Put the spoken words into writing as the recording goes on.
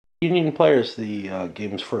Union player is the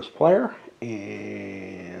game's first player,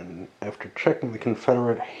 and after checking the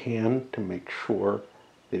Confederate hand to make sure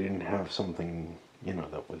they didn't have something,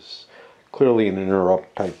 that was clearly an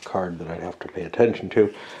interrupt type card that I'd have to pay attention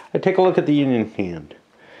to, I take a look at the Union hand.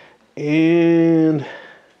 And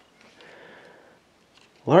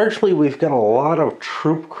largely we've got a lot of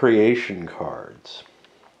troop creation cards.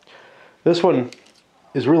 This one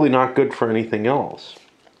is really not good for anything else.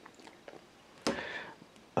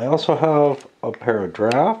 I also have a pair of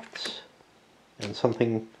drafts and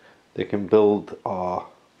something that can build the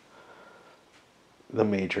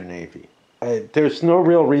Major Navy. There's no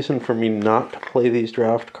real reason for me not to play these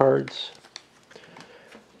draft cards.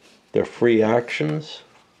 They're free actions,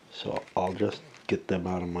 so I'll just get them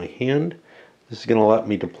out of my hand. This is going to let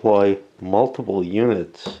me deploy multiple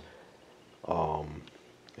units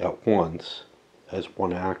at once as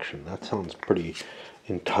one action. That sounds pretty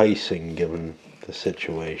enticing given the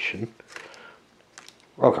situation.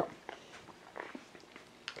 Okay.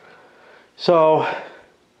 So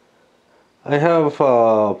I have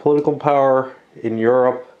political power in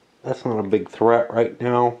Europe. That's not a big threat right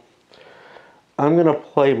now. I'm going to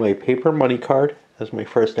play my paper money card as my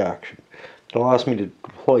first action. It allows me to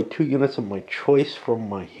deploy 2 units of my choice from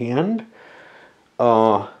my hand.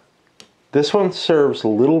 This one serves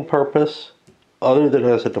little purpose other than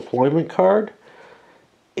as a deployment card.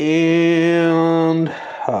 And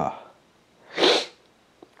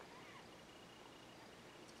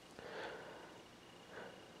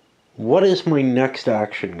what is my next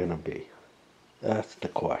action going to be? That's the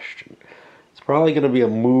question. It's probably going to be a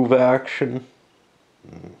move action.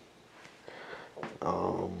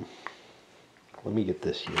 Let me get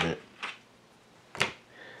this unit.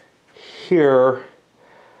 Here,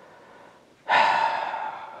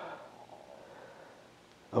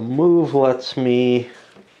 a move lets me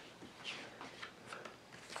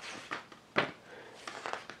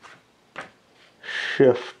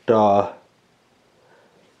shift,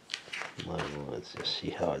 let's just see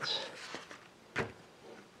how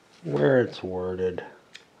where it's worded.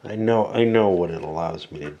 I know what it allows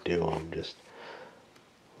me to do. I'm just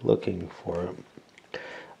looking for it.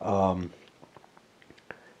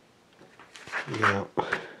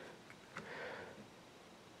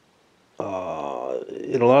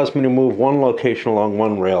 It allows me to move one location along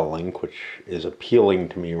one rail link, which is appealing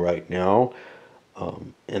to me right now.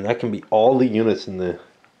 And that can be all the units in the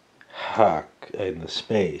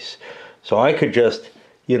space. So I could just,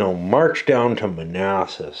 march down to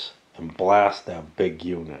Manassas and blast that big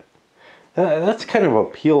unit. That's kind of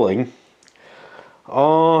appealing.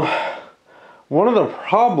 One of the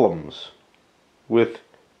problems with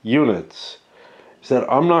units is that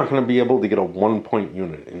I'm not going to be able to get a 1-point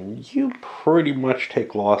unit, and you pretty much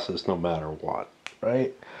take losses no matter what,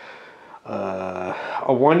 right? A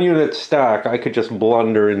 1-unit stack, I could just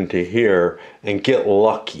blunder into here and get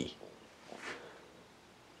lucky.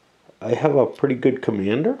 I have a pretty good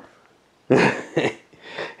commander.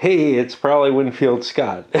 Hey, it's probably Winfield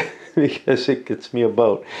Scott because it gets me a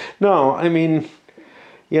boat. No, I mean,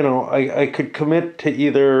 I could commit to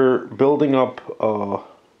either building up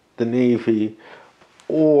the Navy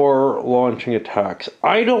or launching attacks.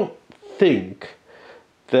 I don't think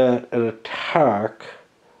that an attack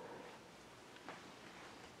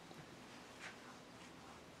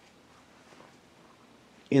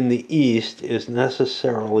in the East is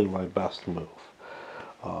necessarily my best move.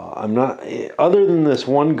 I'm not, other than this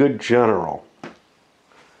one good general.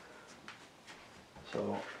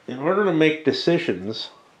 So, in order to make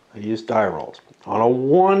decisions, I use die rolls. On a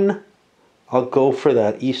 1, I'll go for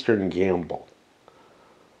that Eastern gamble.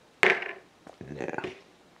 Yeah.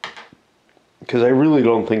 Because I really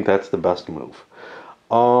don't think that's the best move.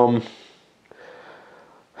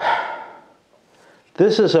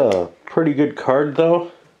 This is a pretty good card,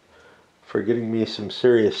 though, for getting me some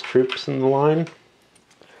serious troops in the line.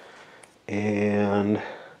 And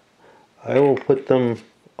I will put them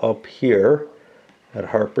up here at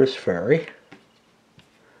Harper's Ferry.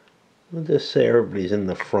 We'll just say everybody's in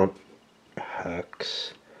the front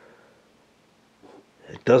hex.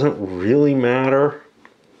 It doesn't really matter.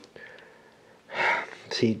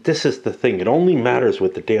 See, this is the thing. It only matters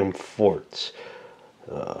with the damn forts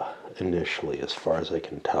initially, as far as I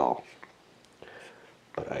can tell.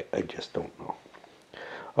 But I just don't know.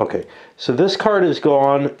 Okay, so this card is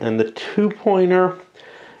gone, and the 2-pointer,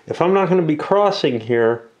 if I'm not going to be crossing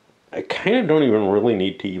here, I kind of don't even really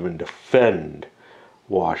need to even defend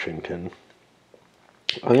Washington.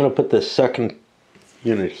 I'm going to put the second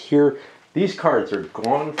unit here. These cards are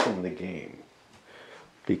gone from the game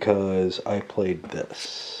because I played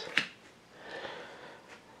this.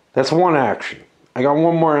 That's one action. I got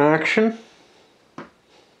one more action. I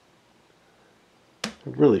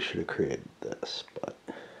really should have created this, but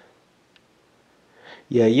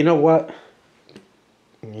yeah, you know what?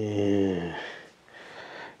 Yeah.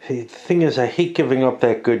 See, the thing is, I hate giving up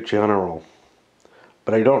that good general.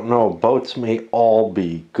 But I don't know. Boats may all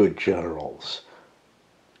be good generals.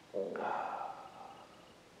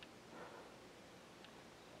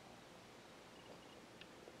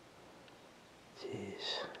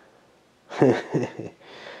 Jeez.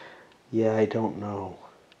 Yeah, I don't know.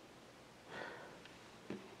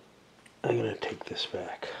 I'm gonna take this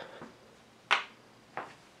back.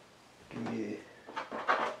 Yeah.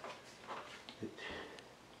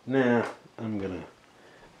 Nah, I'm gonna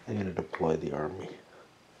deploy the army.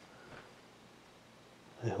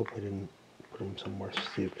 I hope I didn't put him somewhere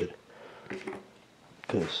stupid,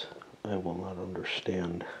 because I will not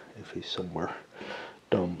understand if he's somewhere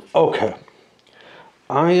dumb. Okay.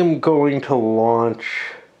 I am going to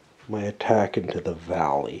launch my attack into the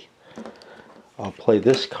valley. I'll play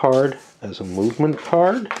this card as a movement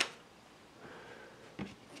card,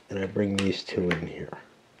 and I bring these two in here.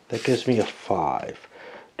 That gives me a 5.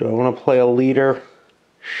 Do I want to play a leader?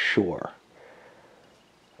 Sure.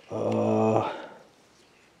 I'll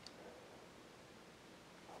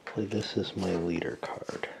play this as my leader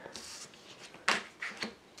card.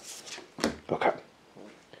 Okay.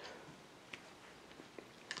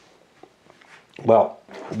 Well,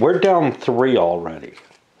 we're down 3 already.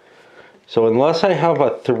 So unless I have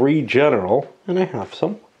a 3 general, and I have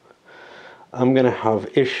some, I'm going to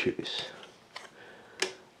have issues.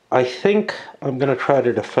 I think I'm going to try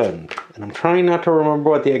to defend, and I'm trying not to remember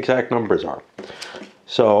what the exact numbers are.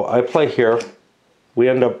 So I play here. We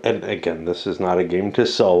end up, and again, this is not a game to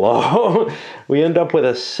solo. We end up with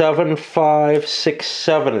a 7-5,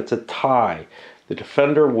 6-7. It's a tie. The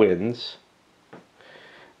defender wins.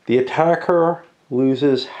 The attacker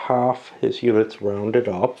loses half his units rounded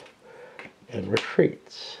up and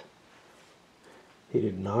retreats. He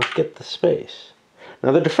did not get the space.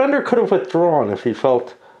 Now the defender could have withdrawn if he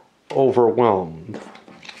felt overwhelmed.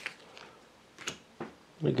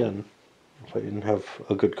 Again, if I didn't have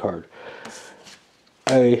a good card.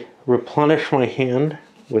 I replenish my hand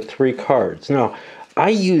with 3 cards. Now, I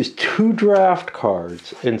used 2 draft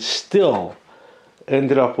cards and still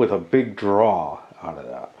ended up with a big draw out of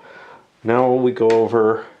that. Now we go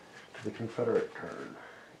over to the Confederate turn.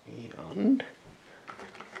 And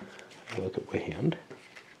I look at my hand.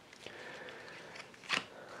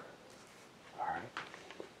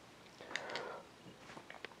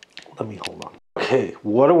 Let me hold on. Okay,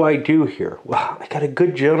 what do I do here? Well, I got a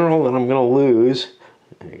good general that I'm going to lose.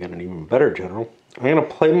 I got an even better general. I'm going to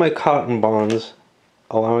play my cotton bonds,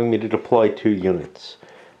 allowing me to deploy 2 units.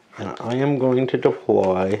 And I am going to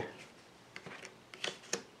deploy...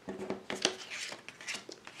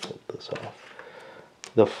 Pull this off.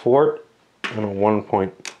 The fort and a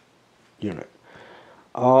 1-point unit.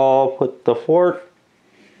 I'll put the fort...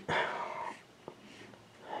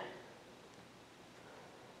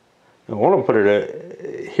 I want to put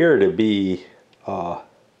it here to be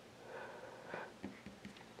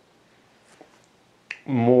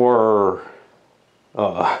more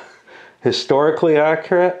historically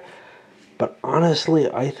accurate, but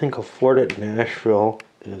honestly I think a fort at Nashville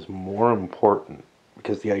is more important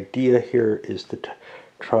because the idea here is to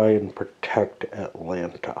try and protect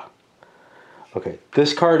Atlanta. Okay,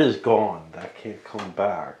 this card is gone. That can't come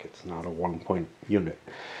back. It's not a 1-point unit.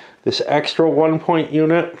 This extra 1-point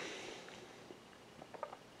unit,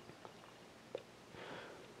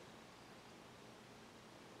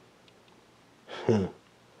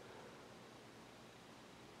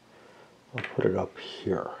 I'll put it up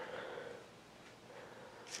here.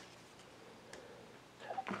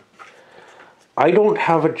 I don't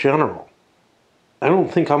have a general. I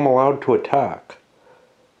don't think I'm allowed to attack.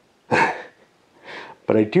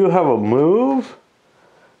 But I do have a move.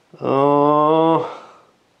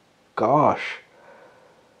 Gosh.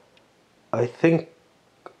 I think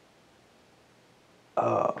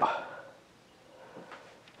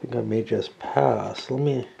I may just pass. Let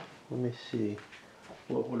me see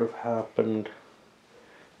what would have happened.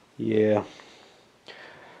 Yeah,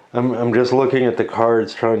 I'm just looking at the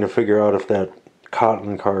cards, trying to figure out if that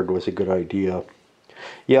cotton card was a good idea.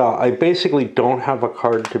 Yeah, I basically don't have a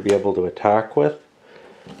card to be able to attack with.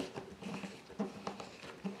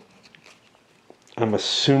 I'm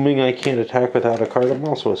assuming I can't attack without a card. I'm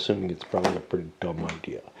also assuming it's probably a pretty dumb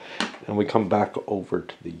idea. And we come back over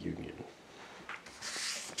to the Union.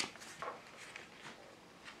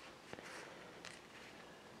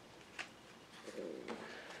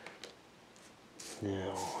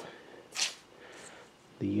 Now,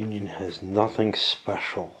 the Union has nothing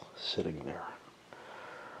special sitting there.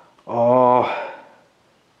 Oh,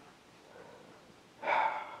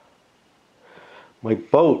 my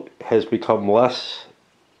boat has become less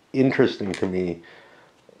interesting to me,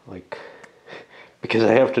 like, because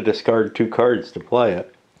I have to discard 2 cards to play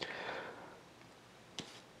it.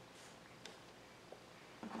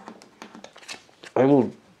 I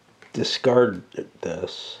will discard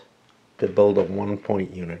this to build a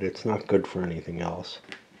 1-point unit. It's not good for anything else.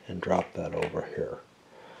 And drop that over here.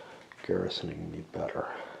 Garrisoning me better.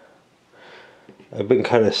 I've been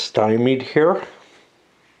kind of stymied here.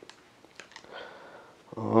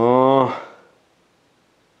 What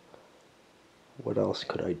else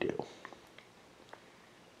could I do?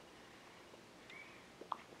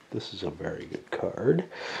 This is a very good card.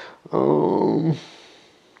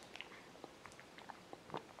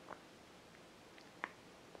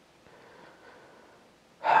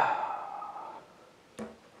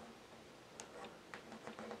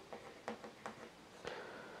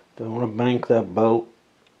 Do I want to bank that boat,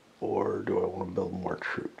 or do I want to build more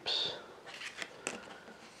troops?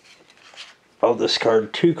 I'll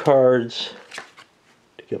discard 2 cards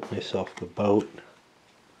to get myself the boat.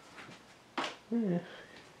 It's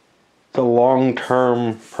a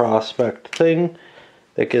long-term prospect thing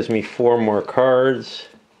that gives me 4 more cards.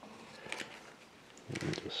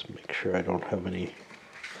 Just make sure I don't have any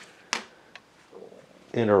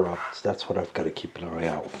interrupts. That's what I've got to keep an eye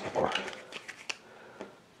out for.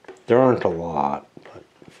 There aren't a lot, but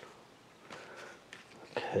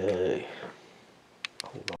okay.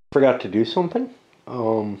 Hold on. Forgot to do something.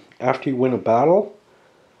 After you win a battle,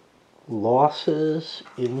 losses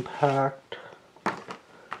impact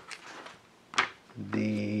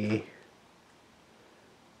the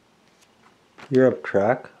Europe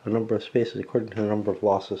track, a number of spaces according to the number of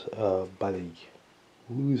losses by the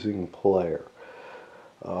losing player.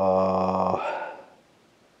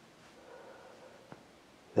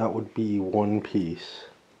 That would be 1 piece.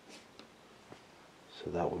 So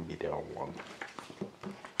that would be down 1.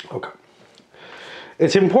 Okay.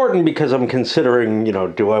 It's important because I'm considering, you know,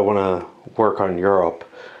 do I want to work on Europe?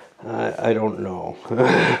 I don't know.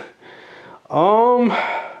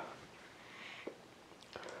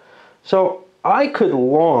 So I could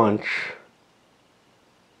launch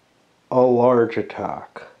a large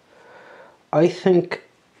attack. I think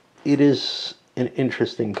it is an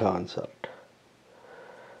interesting concept.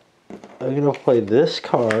 I'm going to play this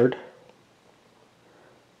card,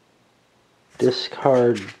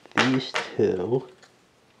 discard these 2.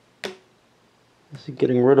 This is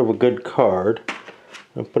getting rid of a good card.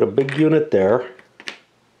 I'll put a big unit there,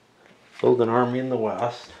 build an army in the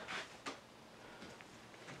west.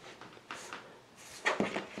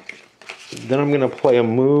 Then I'm going to play a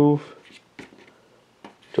move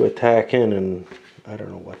to attack in, and I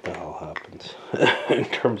don't know what the hell happens in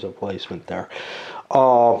terms of placement there.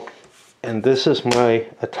 And this is my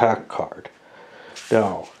attack card.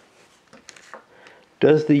 Now,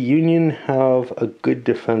 does the Union have a good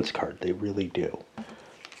defense card? They really do.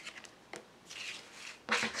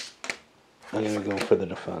 I'm going to go for the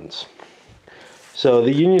defense. So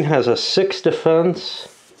the Union has a 6 defense.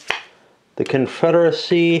 The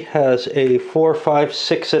Confederacy has a 4, 5,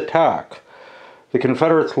 6 attack. The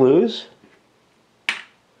Confederates lose.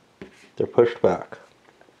 They're pushed back.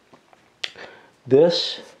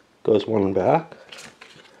 This goes 1 back.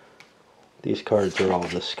 These cards are all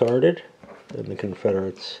discarded. And the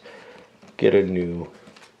Confederates get a new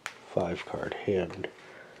 5-card hand.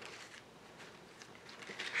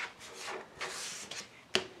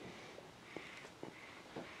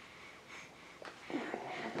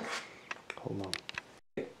 Hold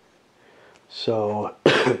on. So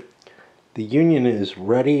the Union is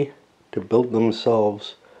ready to build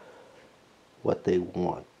themselves what they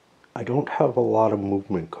want. I don't have a lot of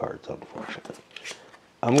movement cards, unfortunately.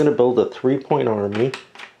 I'm going to build a 3-point army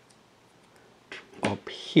up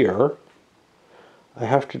here. I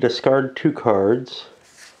have to discard 2 cards.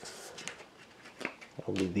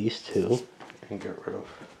 I'll do these 2 and get rid of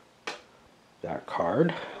that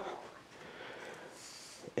card.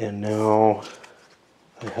 And now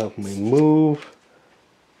I have my move,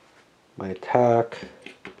 my attack,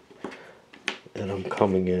 and I'm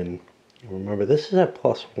coming in. Remember, this is at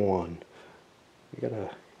 +1. You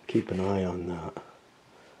gotta keep an eye on that.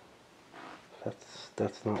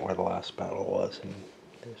 That's not where the last battle was, and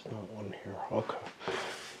there's not one here.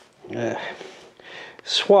 Okay.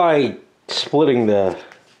 That's why splitting the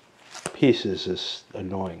pieces is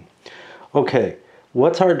annoying. Okay,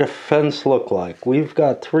 what's our defense look like? We've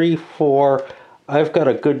got 3, 4. I've got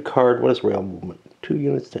a good card. What is rail movement? 2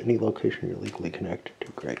 units to any location you're legally connected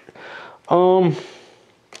to. Great.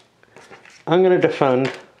 I'm going to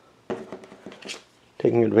defend,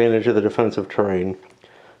 taking advantage of the defensive terrain.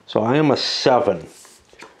 So I am a 7.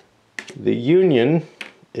 The Union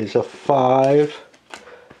is a 5,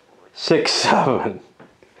 6, 7.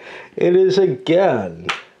 It is again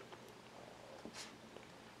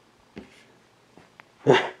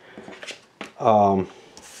a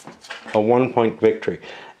 1-point victory.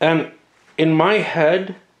 And in my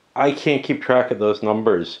head, I can't keep track of those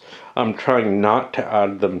numbers. I'm trying not to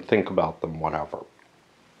add them, think about them, whatever.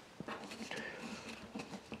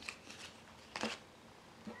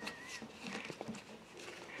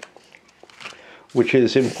 Which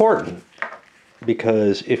is important,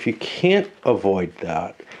 because if you can't avoid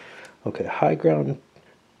that, okay, high ground,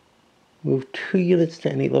 move 2 units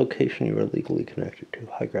to any location you are legally connected to.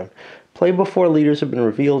 High ground. Play before leaders have been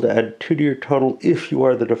revealed to add 2 to your total if you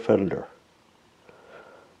are the defender.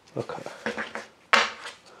 Okay.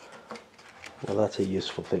 Well, that's a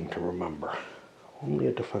useful thing to remember. Only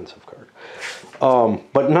a defensive card.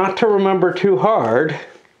 But not to remember too hard,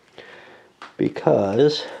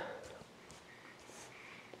 because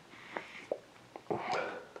a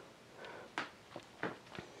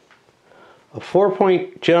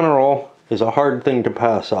 4-point general is a hard thing to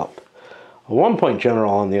pass up. A 1-point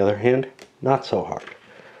general, on the other hand, not so hard.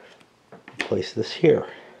 Place this here.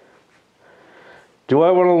 Do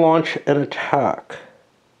I want to launch an attack?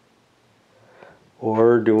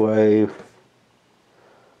 Or do I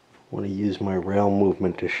want to use my rail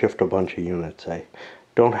movement to shift a bunch of units? I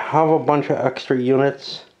don't have a bunch of extra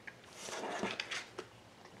units.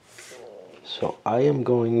 So I am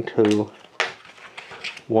going to,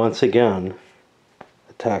 once again,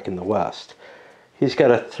 attack in the west. He's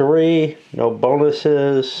got a 3, no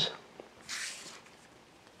bonuses.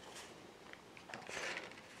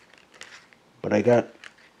 But I got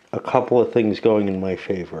a couple of things going in my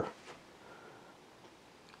favor.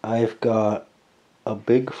 I've got a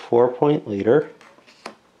big 4-point leader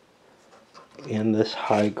and this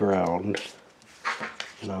high ground,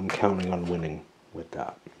 and I'm counting on winning with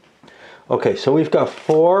that. Okay, so we've got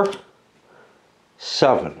 4,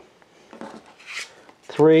 7,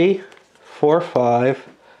 3, 4, 5,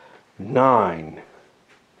 9.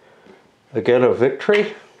 Again, a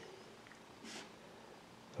victory.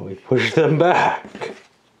 And we push them back.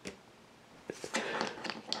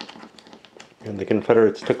 And the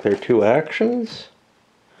Confederates took their 2 actions.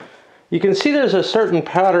 You can see there's a certain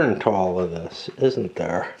pattern to all of this, isn't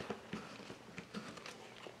there?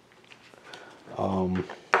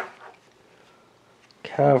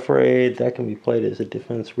 Cav raid, that can be played as a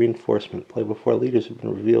defense reinforcement. Play before leaders have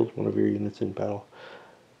been revealed, one of your units in battle.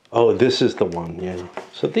 Oh, this is the one, yeah.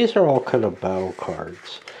 So these are all kind of battle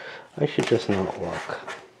cards. I should just not look.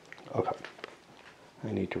 Okay.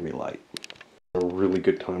 I need to relight. A really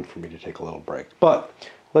good time for me to take a little break. But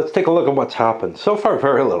let's take a look at what's happened. So far,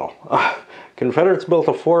 very little. Confederates built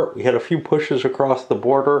a fort. We had a few pushes across the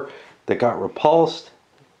border that got repulsed.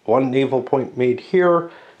 1 naval point made here.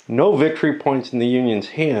 No victory points in the Union's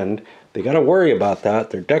hand. They got to worry about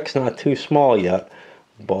that. Their deck's not too small yet,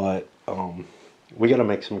 but we got to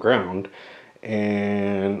make some ground.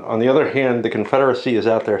 And on the other hand, the Confederacy is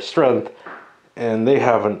at their strength, and they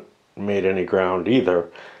haven't made any ground either.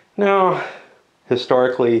 Now,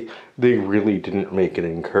 historically, they really didn't make an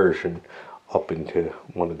incursion up into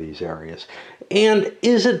one of these areas. And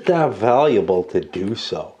is it that valuable to do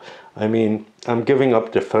so? I mean, I'm giving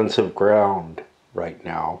up defensive ground right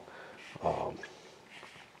now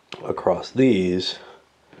across these.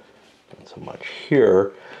 Not so much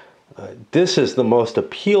here. This is the most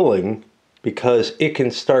appealing because it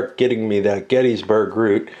can start getting me that Gettysburg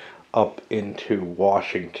route up into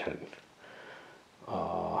Washington.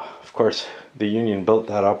 Of course, the Union built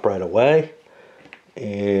that up right away,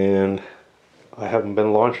 and I haven't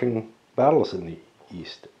been launching battles in the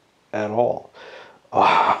East at all.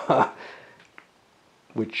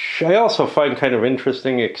 Which I also find kind of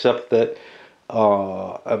interesting, except that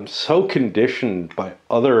I'm so conditioned by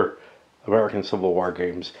other American Civil War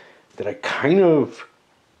games that I kind of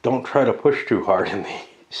don't try to push too hard in the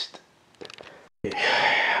East.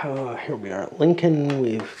 Here we are at Lincoln.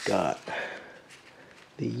 We've got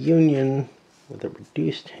the Union with a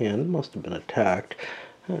reduced hand. Must have been attacked.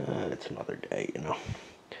 It's another day, you know.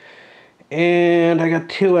 And I got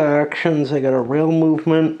 2 actions. I got a rail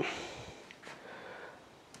movement.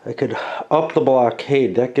 I could up the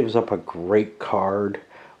blockade. That gives up a great card.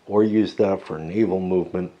 Or use that for naval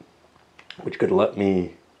movement, which could let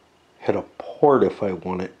me hit a port if I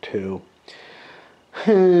wanted to.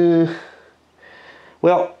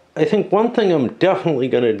 Well, I think one thing I'm definitely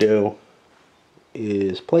going to do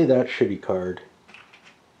is play that shitty card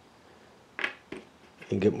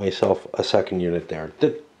and get myself a second unit there.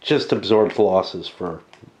 That just absorbs losses for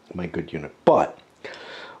my good unit. But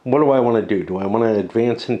what do I want to do? Do I want to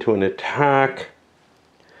advance into an attack?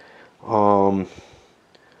 I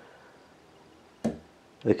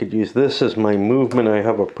could use this as my movement. I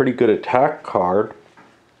have a pretty good attack card.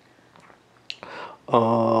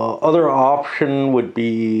 Other option would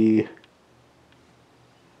be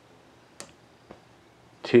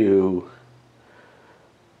to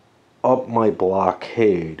up my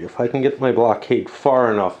blockade. If I can get my blockade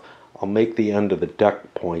far enough, I'll make the end of the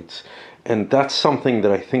deck points. And that's something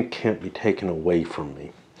that I think can't be taken away from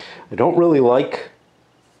me. I don't really like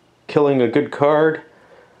killing a good card,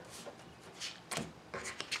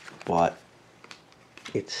 but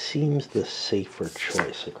it seems the safer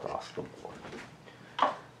choice across the board.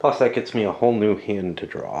 Plus that gets me a whole new hand to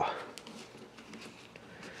draw.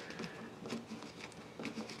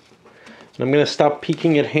 I'm going to stop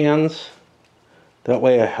peeking at hands. That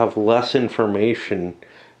way I have less information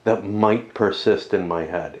that might persist in my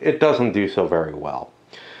head. It doesn't do so very well.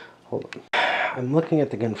 Hold on. I'm looking at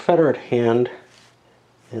the Confederate hand,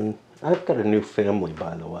 and I've got a new family,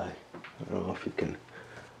 by the way. I don't know if you can...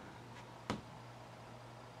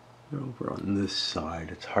 Over on this side,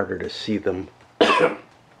 it's harder to see them.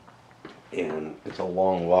 And it's a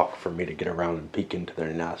long walk for me to get around and peek into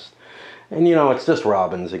their nest. And you know, it's just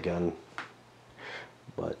robins again.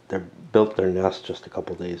 But they built their nest just a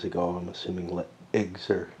couple days ago. I'm assuming eggs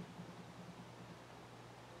are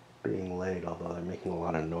being laid, although they're making a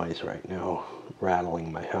lot of noise right now,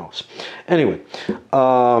 rattling my house. Anyway,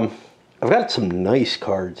 I've got some nice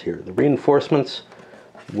cards here. The reinforcements,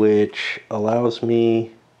 which allows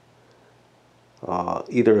me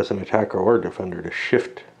either as an attacker or defender to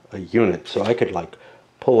shift a unit. So I could like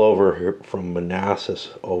pull over here from Manassas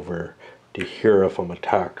over to here if I'm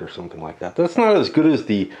attacked or something like that. That's not as good as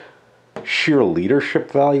the sheer leadership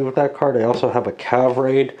value of that card. I also have a Cav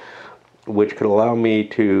Raid, which could allow me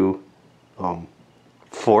to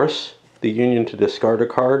force the Union to discard a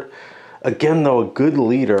card. Again, though, a good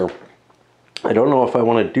leader, I don't know if I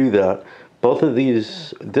want to do that. Both of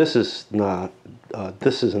these, this is not,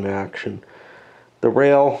 this is an action. The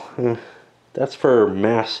rail, that's for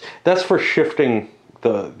mass, that's for shifting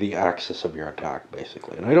the axis of your attack,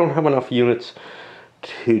 basically. And I don't have enough units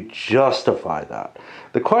to justify that.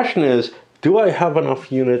 The question is, do I have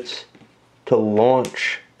enough units to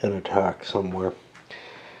launch an attack somewhere?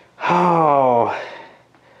 Oh,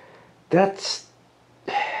 that's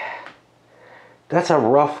a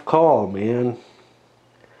rough call, man.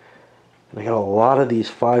 And I got a lot of these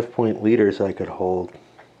 5-point leaders I could hold.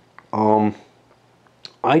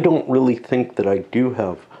 I don't really think that I do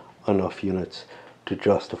have enough units to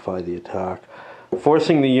justify the attack.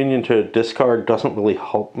 Forcing the Union to discard doesn't really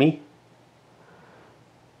help me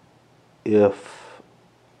if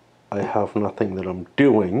I have nothing that I'm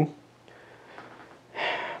doing.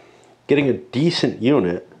 Getting a decent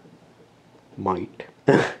unit might.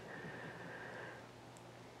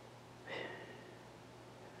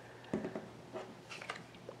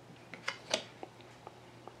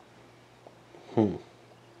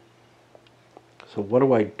 So what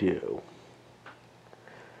do I do?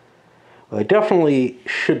 Well, I definitely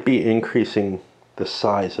should be increasing the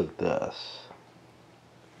size of this.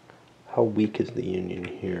 How weak is the Union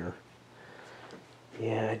here?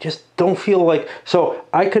 Yeah, I just don't feel like... So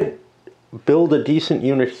I could build a decent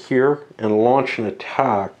unit here and launch an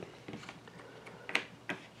attack,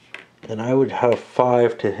 and I would have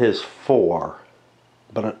 5 to his 4.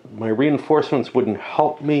 But my reinforcements wouldn't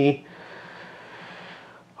help me.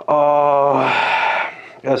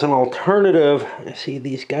 As an alternative, see,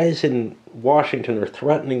 these guys in Washington are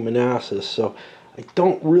threatening Manassas, so I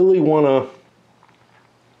don't really want to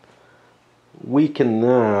weaken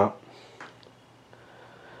that.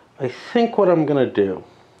 I think what I'm going to do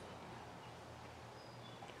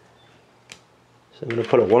is I'm going to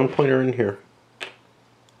put a 1-pointer in here.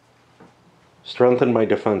 Strengthen my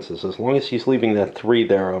defenses. As long as he's leaving that 3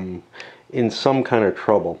 there, I'm in some kind of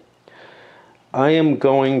trouble. I am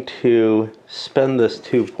going to spend this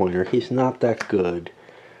 2-pointer. He's not that good.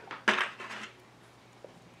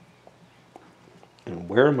 And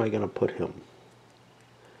where am I going to put him?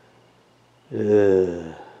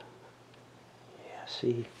 Yeah,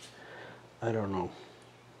 see, I don't know.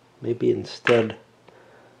 Maybe instead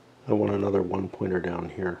I want another 1-pointer down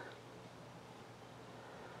here.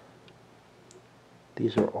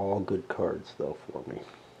 These are all good cards, though, for me.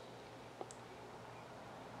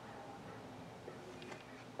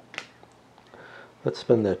 Let's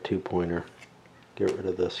spend that 2-pointer, get rid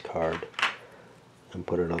of this card, and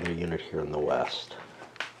put another unit here in the west.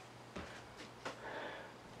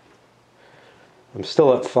 I'm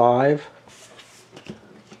still at 5,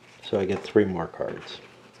 so I get 3 more cards.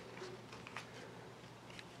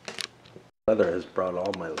 Weather has brought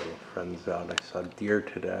all my little friends out. I saw deer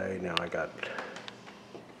today. Now I got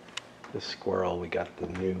the squirrel. We got the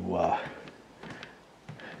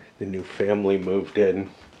new family moved in.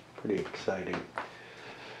 Pretty exciting.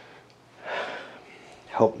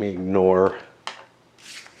 Help me ignore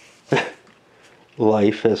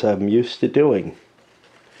life as I'm used to doing.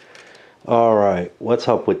 All right, what's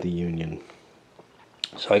up with the Union?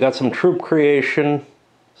 So I got some troop creation,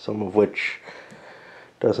 some of which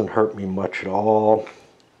doesn't hurt me much at all.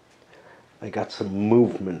 I got some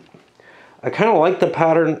movement. I kind of like the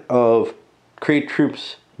pattern of create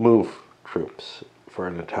troops, move troops for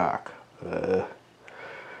an attack.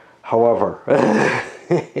 However,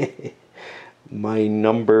 my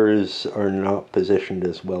numbers are not positioned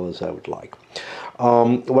as well as I would like.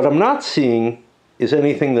 What I'm not seeing is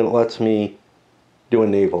anything that lets me do a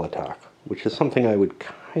naval attack, which is something I would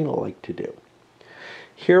kind of like to do.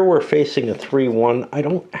 Here we're facing a 3-1. I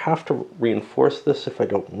don't have to reinforce this if I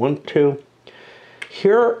don't want to.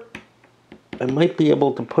 Here I might be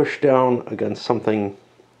able to push down against something.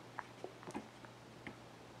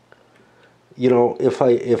 You know, if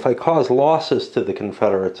I cause losses to the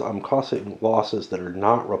Confederates, I'm causing losses that are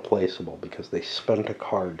not replaceable because they spent a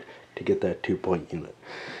card to get that 2-point unit.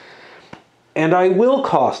 And I will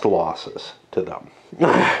cost losses to them.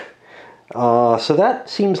 So that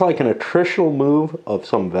seems like an attritional move of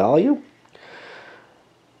some value.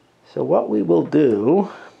 So what we will do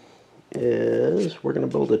is we're going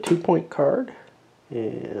to build a 2-point card.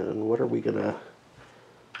 And what are we going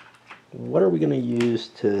to use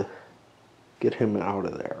to get him out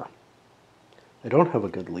of there? I don't have a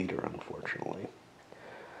good leader, unfortunately.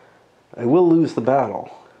 I will lose the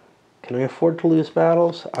battle. Can I afford to lose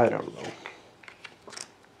battles? I don't know.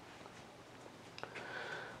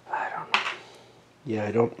 Yeah,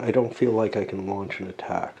 I don't feel like I can launch an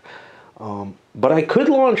attack. But I could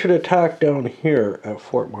launch an attack down here at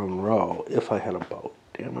Fort Monroe if I had a boat.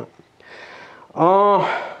 Damn it.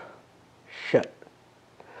 Shit.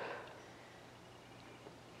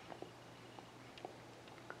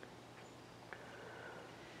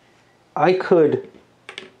 I could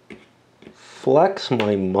flex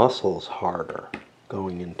my muscles harder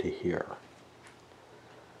going into here.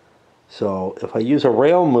 So if I use a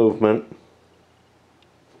rail movement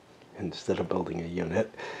instead of building a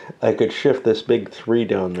unit, I could shift this big 3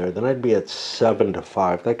 down there. Then I'd be at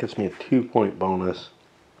 7-5. That gives me a 2-point bonus.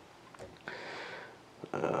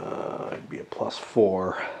 I'd be a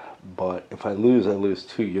 +4. But if I lose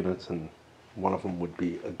 2 units, and one of them would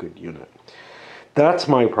be a good unit. That's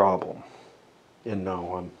my problem. And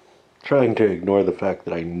no, I'm trying to ignore the fact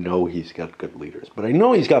that I know he's got good leaders. But I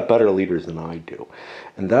know he's got better leaders than I do.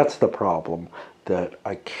 And that's the problem, that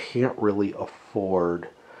I can't really afford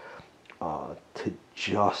to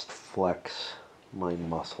just flex my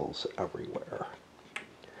muscles everywhere.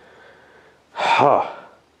 Huh.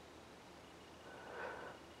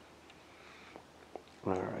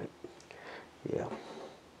 All right. Yeah.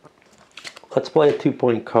 Let's play a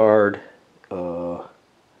 2-point card.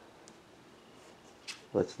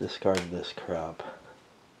 Let's discard this crap.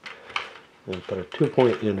 And put a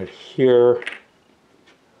 2-point unit here.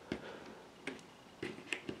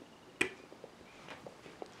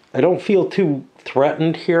 I don't feel too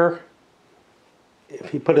threatened here.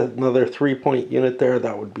 If you put another 3-point unit there,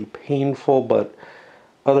 that would be painful, but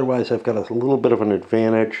otherwise I've got a little bit of an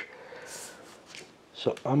advantage.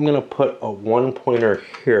 So I'm going to put a 1-pointer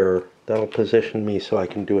here. That'll position me so I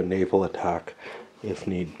can do a naval attack if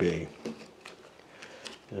need be.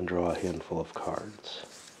 And draw a handful of cards.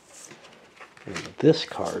 And this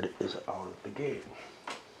card is out of the game.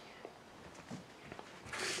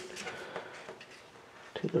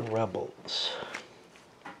 To the rebels.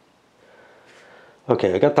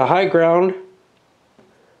 Okay, I got the high ground.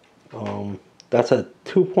 That's a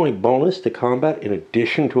 2-point bonus to combat in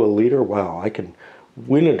addition to a leader. Wow, I can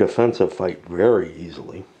win a defensive fight very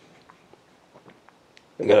easily.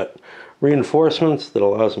 I got reinforcements that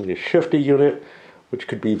allows me to shift a unit, which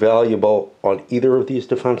could be valuable on either of these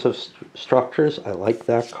defensive structures. I like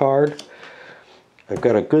that card. I've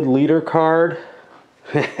got a good leader card.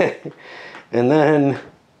 And then,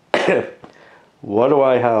 what do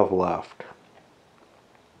I have left?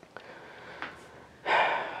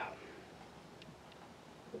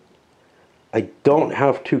 I don't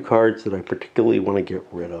have 2 cards that I particularly want to get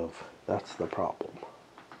rid of. That's the problem.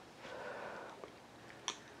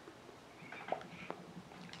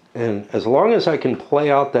 And as long as I can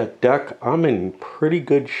play out that deck, I'm in pretty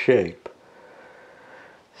good shape.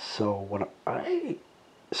 So what I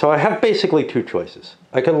So I have basically two choices.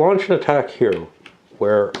 I can launch an attack here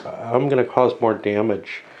where I'm going to cause more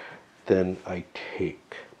damage than I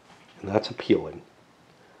take. And that's appealing.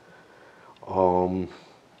 And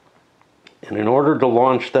in order to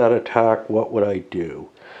launch that attack, what would I do?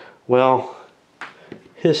 Well,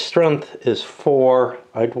 his strength is 4.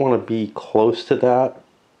 I'd want to be close to that.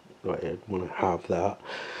 I'd want to have that.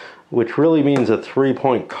 Which really means a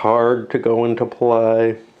 3-point card to go into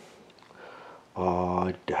play.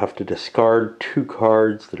 I'd have to discard 2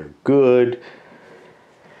 cards that are good.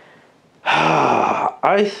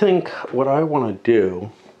 I think what I want to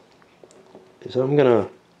do is I'm going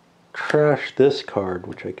to trash this card,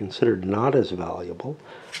 which I considered not as valuable.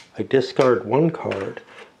 I discard 1 card.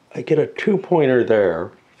 I get a 2-pointer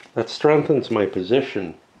there. That strengthens my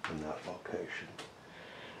position in that location.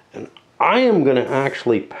 And I am going to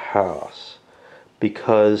actually pass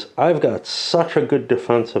because I've got such a good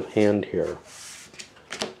defensive hand here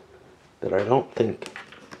that I don't think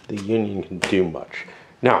the Union can do much.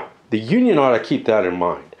 Now, the Union ought to keep that in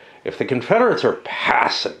mind. If the Confederates are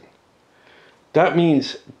passing, that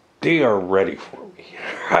means they are ready for me,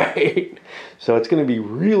 right? So it's going to be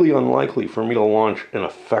really unlikely for me to launch an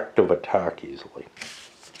effective attack easily.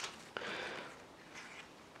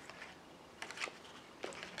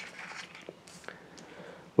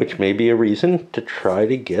 Which may be a reason to try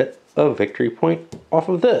to get a victory point off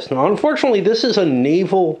of this. Now, unfortunately, this is a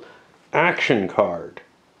naval action card,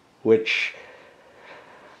 which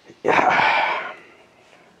they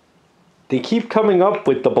keep coming up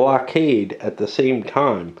with the blockade at the same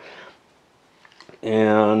time.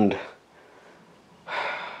 And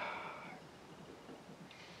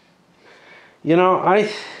you know, I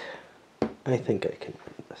think I can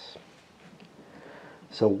win this.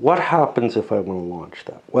 So what happens if I want to launch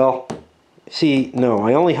that? Well, see, no,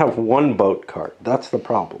 I only have 1 boat card. That's the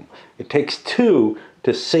problem. It takes 2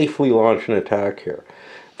 to safely launch an attack here.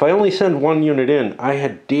 If I only send 1 unit in, I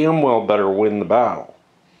had damn well better win the battle.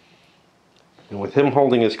 And with him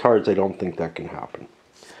holding his cards, I don't think that can happen.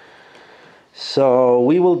 So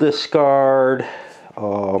we will discard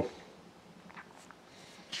you're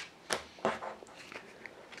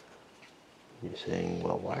saying,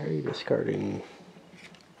 well, why are you discarding?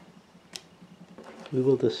 We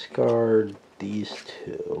will discard these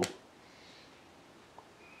 2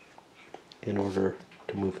 in order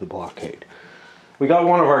to move the blockade. We got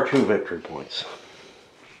one of our 2 victory points.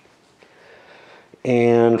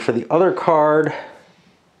 And for the other card,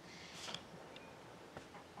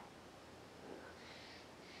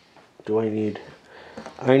 I need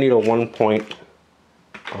a 1-point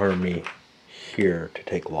army here to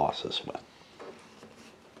take losses with.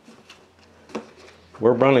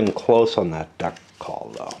 We're running close on that deck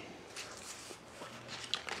call, though.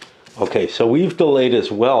 Okay, so we've delayed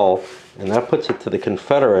as well, and that puts it to the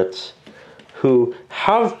Confederates, who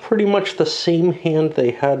have pretty much the same hand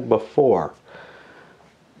they had before.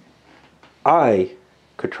 I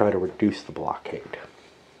could try to reduce the blockade.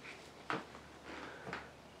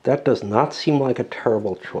 That does not seem like a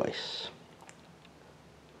terrible choice.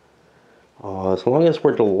 As long as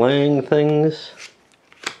we're delaying things,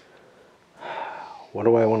 what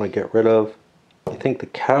do I want to get rid of? I think the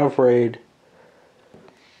Cav Raid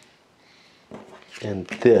and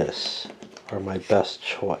this are my best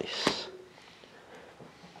choice.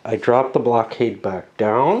 I drop the blockade back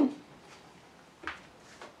down,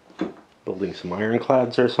 building some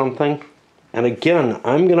ironclads or something. And again,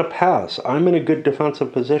 I'm going to pass. I'm in a good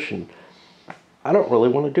defensive position. I don't really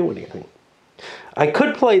want to do anything. I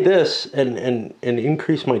could play this and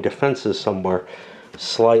increase my defenses somewhere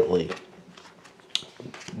slightly.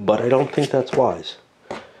 But I don't think that's wise.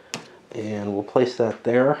 And we'll place that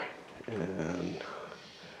there. And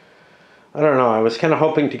I don't know. I was kind of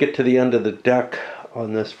hoping to get to the end of the deck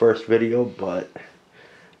on this first video, but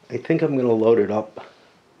I think I'm going to load it up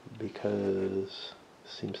because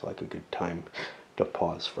seems like a good time to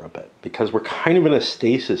pause for a bit, because we're kind of in a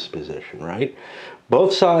stasis position, right?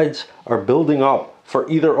 Both sides are building up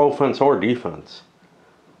for either offense or defense.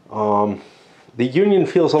 The Union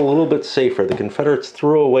feels a little bit safer. The Confederates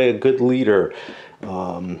threw away a good leader.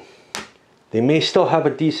 They may still have a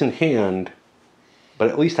decent hand, but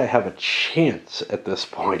at least I have a chance at this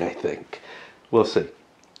point, I think. We'll see.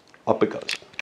 Up it goes.